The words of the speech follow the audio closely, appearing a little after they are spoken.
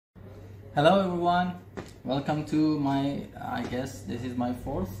Hello everyone, welcome to my, I guess this is my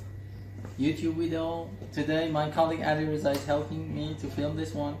fourth YouTube video. Today my colleague Ali Riza is helping me to film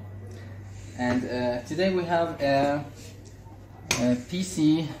this one, and today we have a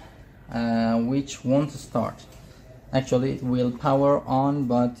PC which won't start. Actually it will power on,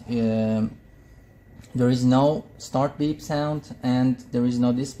 but there is no start beep sound and there is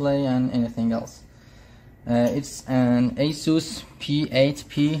no display and anything else. It's an ASUS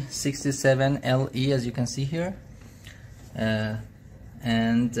P8P67-LE, as you can see here,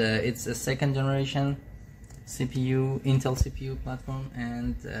 and it's a second generation CPU, Intel CPU platform,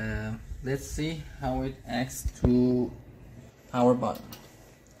 and let's see how it acts to power button.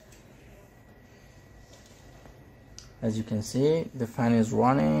 As you can see, the fan is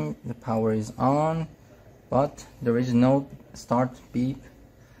running, the power is on, but there is no start beep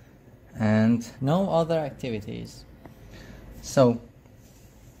and no other activities. So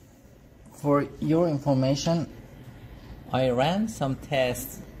for your information, I ran some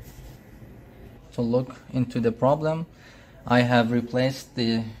tests to look into the problem. I have replaced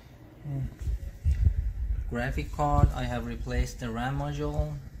the graphic card, I have replaced the RAM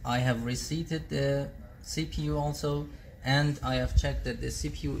module, I have reseated the CPU also, and I have checked that the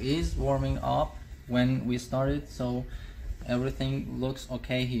CPU is warming up when we started, so everything looks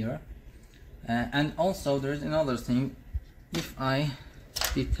okay here. And also there's another thing. If I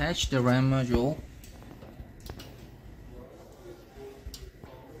detach the RAM module,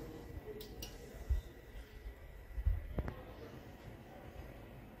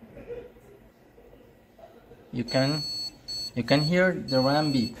 you can hear the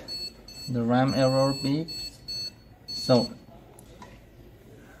RAM beep, the RAM error beep. So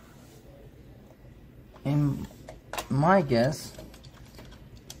in my guess,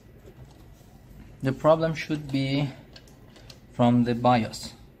 the problem should be from the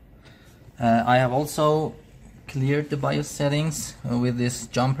BIOS. I have also cleared the BIOS settings with this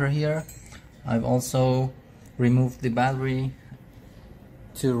jumper here. I've also removed the battery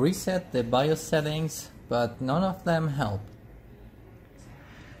to reset the BIOS settings, but none of them help.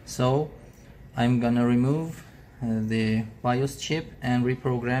 So I'm gonna remove the BIOS chip and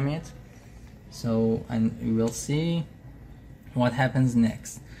reprogram it. And we will see what happens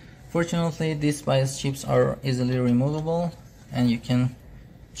next. Fortunately, these BIOS chips are easily removable and you can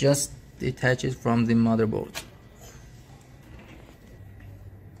just detach it from the motherboard.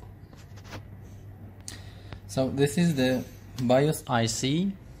 So this is the BIOS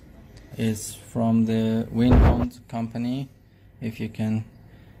IC. It's from the Winmount company, if you can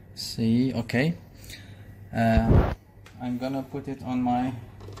see. Okay, I'm gonna put it on my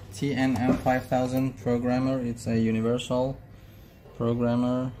TNM5000 programmer. It's a universal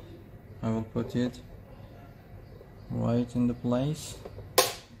programmer. I will put it right in the place.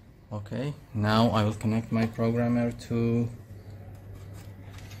 Okay, now I will connect my programmer to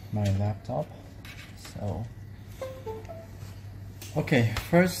my laptop. So, okay,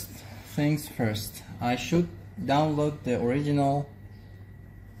 first things first, I should download the original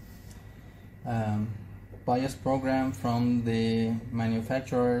BIOS program from the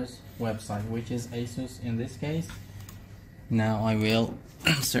manufacturer's website, which is ASUS in this case. Now I will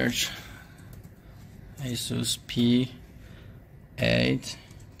search ASUS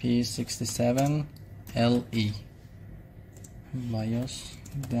P8P67-LE BIOS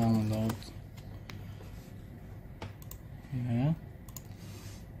download. Yeah.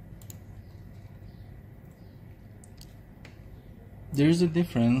 There is a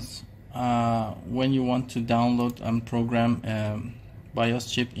difference when you want to download and program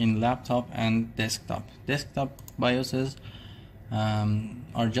BIOS chip in laptop and desktop. Desktop BIOSes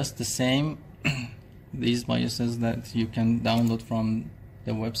are just the same. These BIOSes that you can download from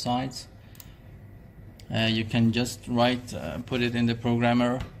the websites, you can just put it in the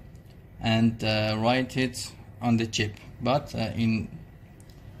programmer and write it on the chip. But in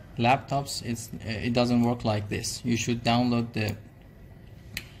laptops, it doesn't work like this. You should download the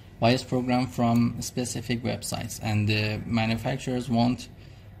BIOS program from specific websites, and the manufacturers won't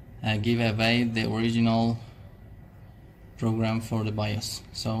give away the original program for the BIOS.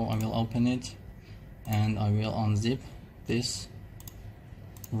 So I will open it and I will unzip this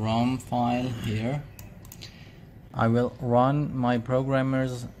ROM file here. I will run my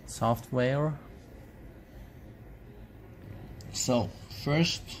programmer's software. So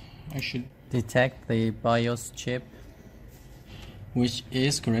first I should detect the BIOS chip, which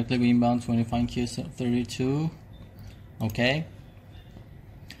is correctly Winbound 25Q32. Okay.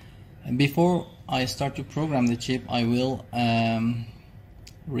 And before I start to program the chip, I will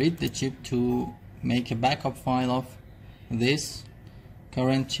read the chip to make a backup file of this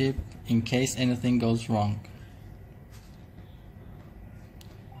current chip in case anything goes wrong.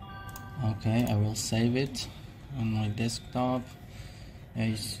 Okay, I will save it on my desktop.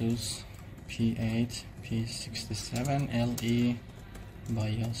 ASUS P8P67-LE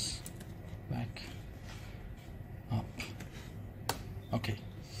BIOS back up. Okay,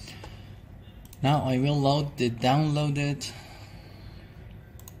 now I will load the downloaded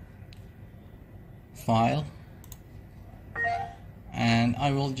file, and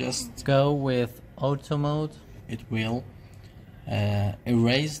I will just go with auto mode. It will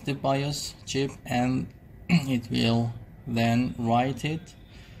erase the BIOS chip, and it will then write it,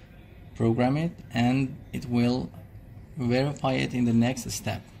 program it, and it will verify it in the next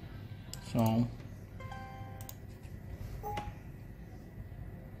step. So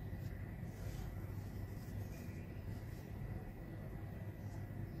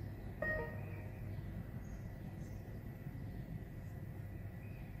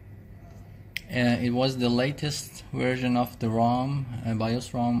it was the latest version of the ROM,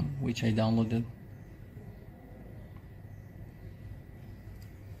 BIOS ROM, which I downloaded.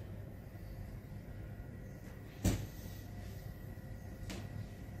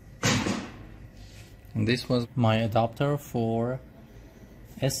 And this was my adapter for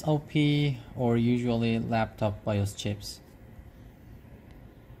SOP or usually laptop BIOS chips.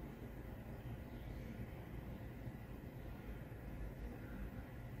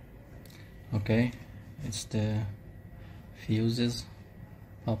 Okay, it's the fuses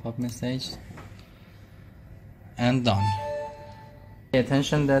pop-up message, and done. Pay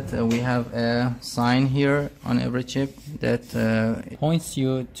attention that we have a sign here on every chip that points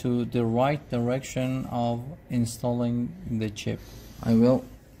you to the right direction of installing the chip. I will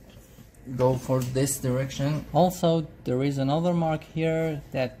go for this direction. Also, there is another mark here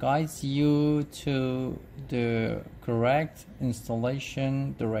that guides you to the correct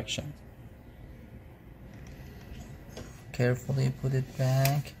installation direction. Carefully put it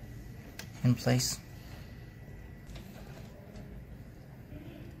back in place.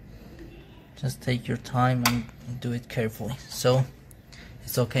 Just take your time and do it carefully. So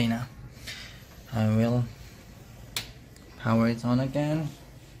it's okay now. I will power it on again.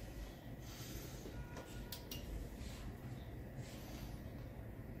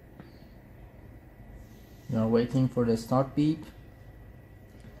 You are waiting for the start beep.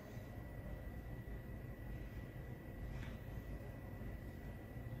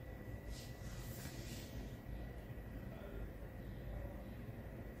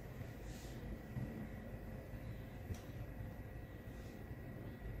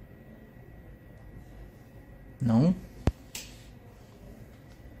 No.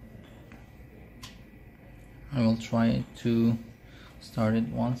 I will try to start it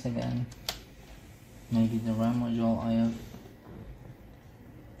once again. Maybe the RAM module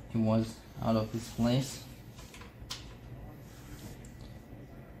it was out of its place.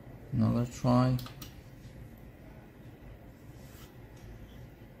 Another try.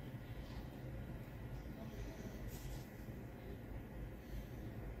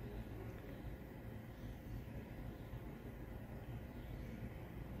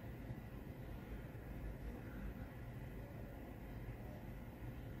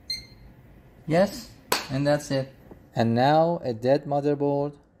 Yes, and that's it. And now a dead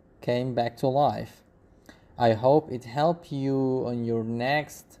motherboard came back to life. I hope it helped you on your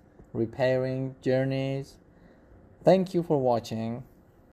next repairing journeys. Thank you for watching.